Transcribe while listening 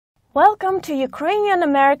Welcome to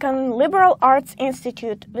Ukrainian-American Liberal Arts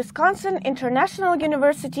Institute, Wisconsin International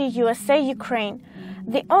University, USA, Ukraine,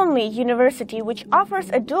 the only university which offers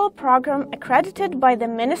a dual program accredited by the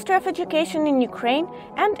Ministry of Education in Ukraine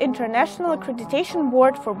and International Accreditation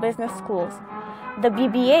Board for Business Schools. The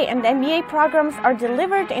BBA and MBA programs are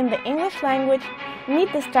delivered in the English language,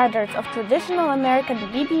 meet the standards of traditional American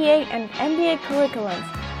BBA and MBA curriculums,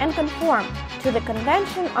 and conform to the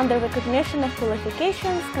Convention on the Recognition of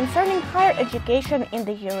Qualifications concerning Higher Education in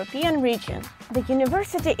the European region. The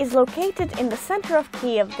university is located in the center of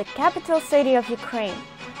Kyiv, the capital city of Ukraine.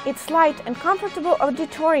 Its light and comfortable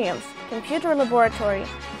auditoriums, computer laboratory,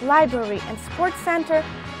 library, and sports center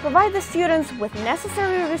provide the students with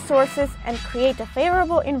necessary resources and create a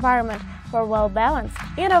favorable environment for well-balanced,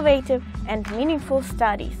 innovative, and meaningful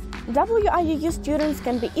studies. WIUU students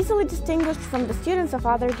can be easily distinguished from the students of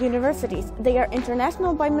other universities. They are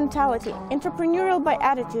international by mentality, entrepreneurial by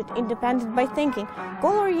attitude, independent by thinking,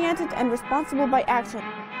 goal-oriented and responsible by action.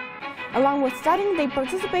 Along with studying, they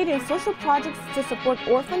participate in social projects to support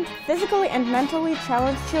orphaned, physically and mentally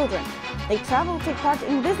challenged children. They travel, take part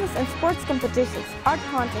in business and sports competitions, art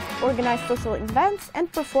contests, organize social events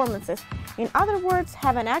and performances. In other words,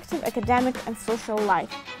 have an active academic and social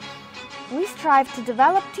life. We strive to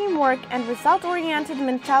develop teamwork and result-oriented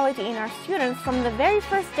mentality in our students from the very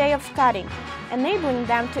first day of studying, enabling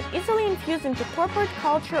them to easily infuse into corporate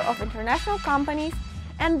culture of international companies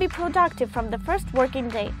and be productive from the first working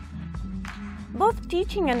day. Both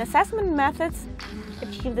teaching and assessment methods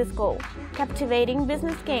achieve this goal: captivating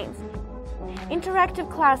business games, interactive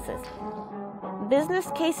classes, business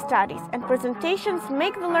case studies, and presentations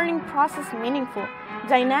make the learning process meaningful,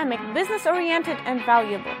 dynamic, business-oriented, and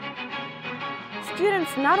valuable.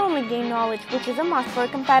 Students not only gain knowledge, which is a must for a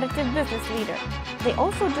competitive business leader, they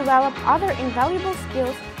also develop other invaluable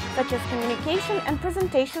skills such as communication and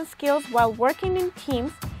presentation skills while working in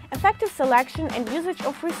teams, effective selection and usage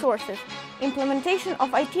of resources, implementation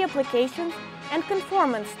of IT applications, and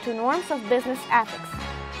conformance to norms of business ethics.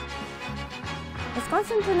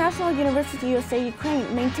 Wisconsin International University, USA,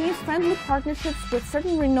 Ukraine maintains friendly partnerships with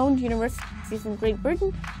certain renowned universities in Great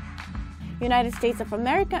Britain, United States of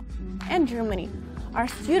America, and Germany. Our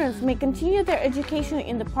students may continue their education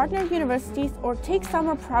in the partner universities or take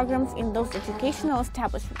summer programs in those educational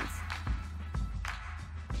establishments.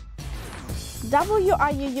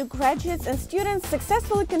 WIUU graduates and students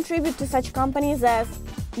successfully contribute to such companies as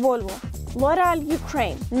Volvo, L'Oreal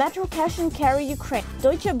Ukraine, Metro Cash and Carry Ukraine,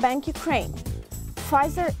 Deutsche Bank Ukraine,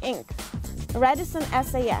 Pfizer Inc., Radisson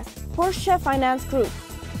SAS, Porsche Finance Group,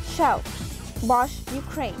 Shell, Bosch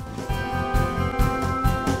Ukraine.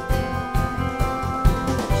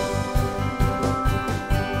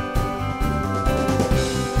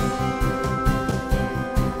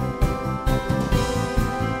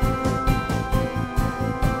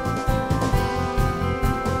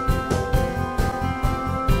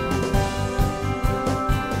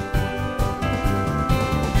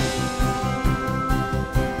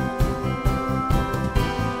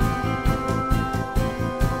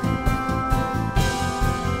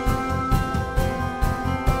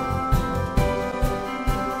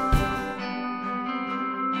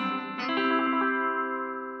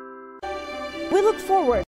 We look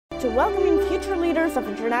forward to welcoming future leaders of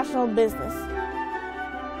international business.